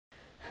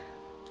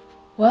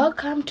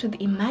Welcome to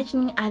the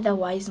Imagining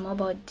Otherwise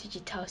mobile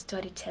digital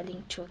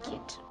storytelling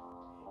toolkit.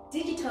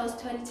 Digital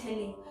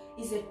storytelling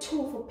is a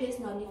tool for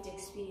personal lived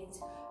experience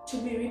to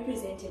be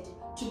represented,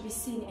 to be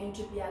seen, and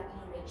to be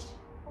acknowledged.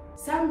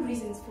 Some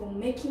reasons for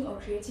making or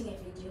creating a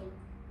video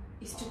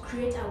is to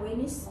create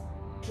awareness,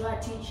 draw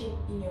attention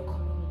in your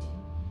community.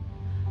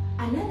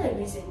 Another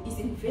reason is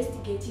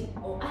investigating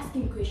or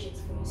asking questions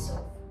for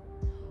yourself.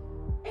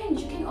 And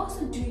you can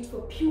also do it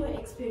for pure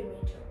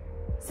experimental.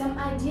 Some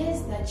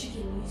ideas that you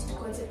can use to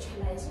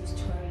conceptualize your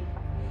story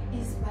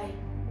is by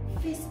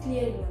first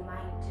clearing your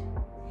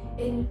mind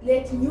and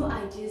let new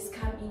ideas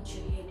come into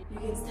your head. You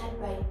can start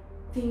by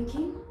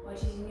thinking what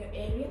is in your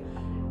area,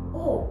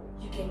 or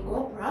you can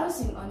go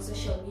browsing on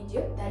social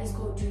media, that is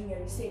called doing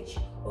your research,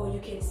 or you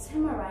can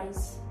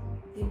summarize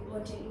the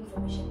important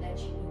information that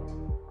you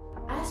need.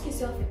 Ask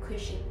yourself a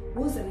question: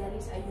 whose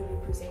reality are you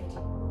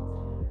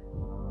representing?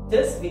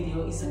 This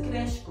video is a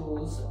crash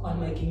course on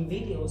making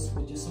videos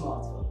with your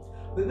smartphone.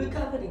 We'll be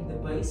covering the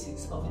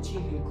basics of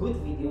achieving good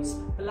videos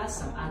plus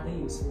some other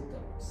useful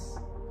tips.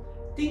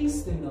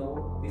 Things to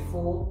know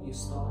before you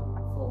start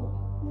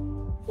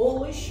filming.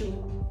 Always shoot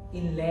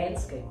in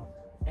landscape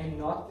and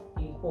not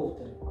in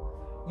portrait.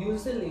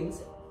 Use the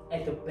lens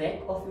at the back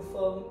of your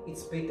phone.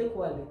 It's better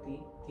quality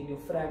than your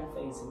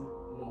front-facing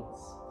lens.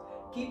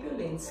 Keep your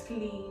lens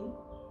clean.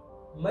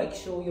 Make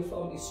sure your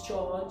phone is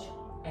charged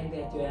and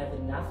that you have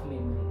enough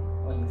memory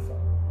on your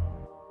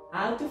phone.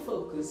 How to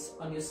focus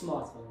on your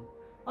smartphone.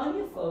 On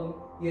your phone,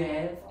 you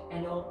have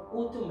an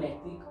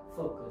automatic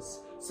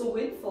focus. So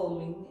when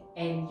filming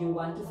and you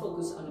want to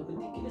focus on a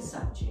particular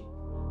subject,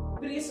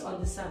 press on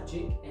the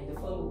subject and the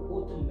phone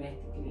will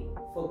automatically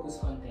focus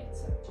on that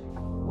subject.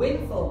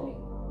 When filming,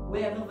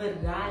 we have a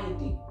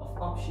variety of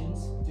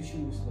options to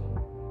choose from.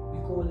 We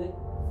call it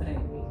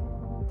framing.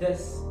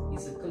 This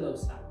is a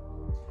close-up.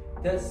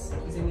 This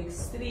is an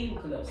extreme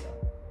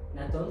close-up.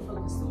 Now don't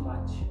focus too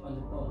much on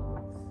the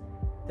photos.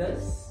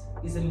 This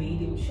is a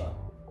medium shot.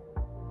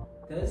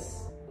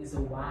 This is a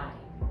wide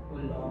or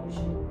long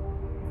shot.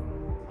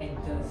 And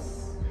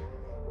this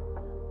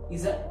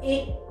is an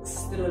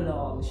extra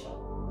long shot.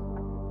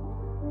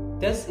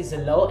 This is a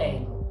low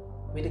angle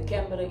where the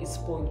camera is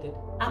pointed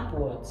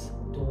upwards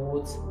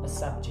towards a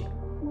subject.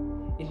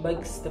 It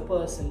makes the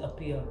person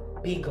appear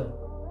bigger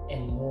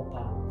and more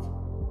powerful.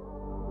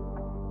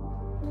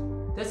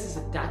 This is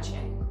a Dutch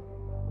angle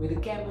where the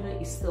camera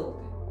is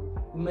tilted.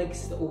 It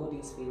makes the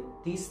audience feel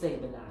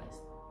destabilized,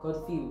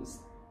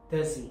 confused,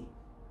 dizzy.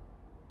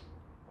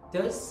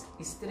 This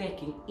is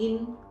tracking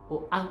in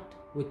or out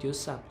with your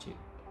subject.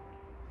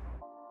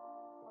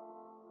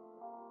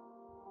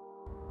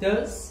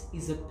 This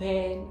is a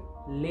pan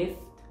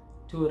left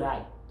to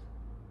right.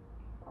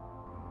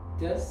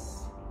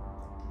 This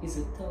is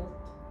a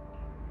tilt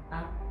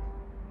up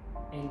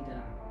and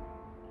down.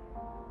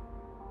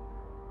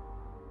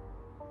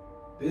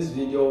 This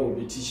video will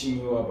be teaching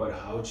you about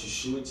how to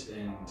shoot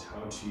and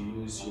how to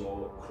use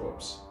your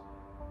crops.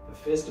 The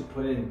first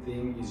important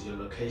thing is your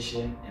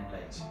location and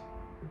lighting.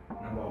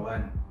 Number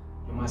one,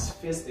 you must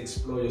first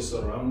explore your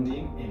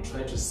surrounding and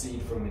try to see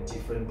it from a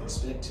different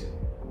perspective.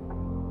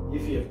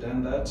 If you have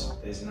done that,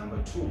 there's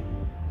number two.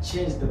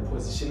 Change the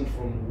position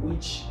from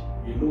which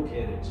you look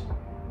at it.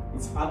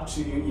 It's up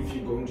to you if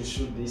you're going to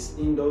shoot this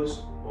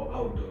indoors or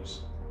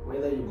outdoors.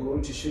 Whether you're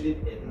going to shoot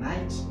it at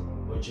night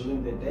or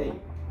during the day.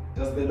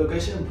 Does the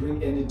location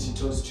bring any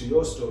details to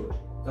your story?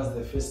 That's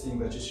the first thing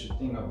that you should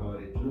think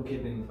about it. Look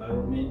at the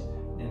environment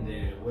and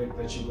the work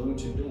that you're going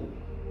to do.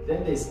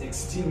 Then there's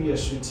exterior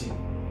shooting.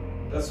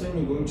 That's when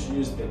you're going to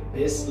use the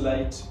best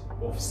light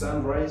of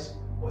sunrise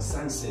or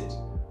sunset,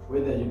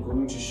 whether you're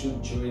going to shoot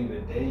during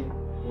the day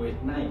or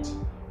at night.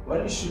 While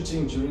you're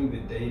shooting during the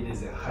day,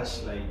 there's a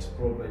harsh light.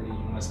 Probably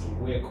you must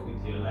work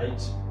with your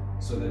light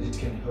so that it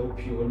can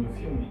help you when you're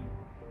filming.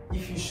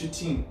 If you're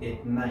shooting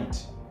at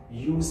night,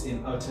 use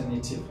an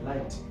alternative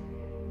light.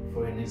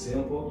 For an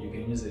example, you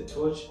can use a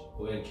torch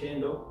or a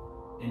candle,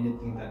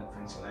 anything that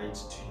brings light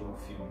to your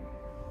film.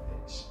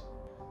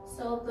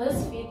 So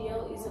this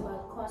video is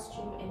about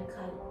costume and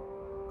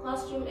color.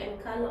 Costume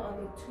and color are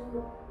the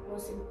two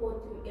most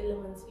important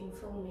elements in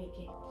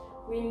filmmaking.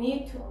 We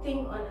need to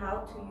think on how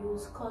to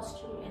use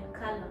costume and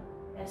color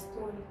as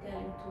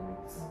storytelling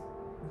tools.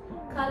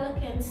 Color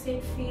can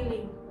set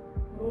feeling,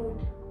 mood,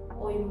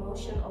 or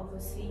emotion of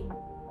a scene.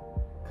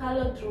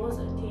 Color draws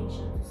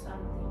attention to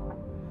something.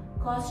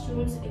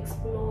 Costumes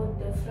explore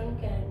different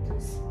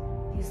characters,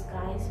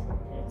 disguise or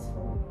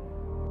transform.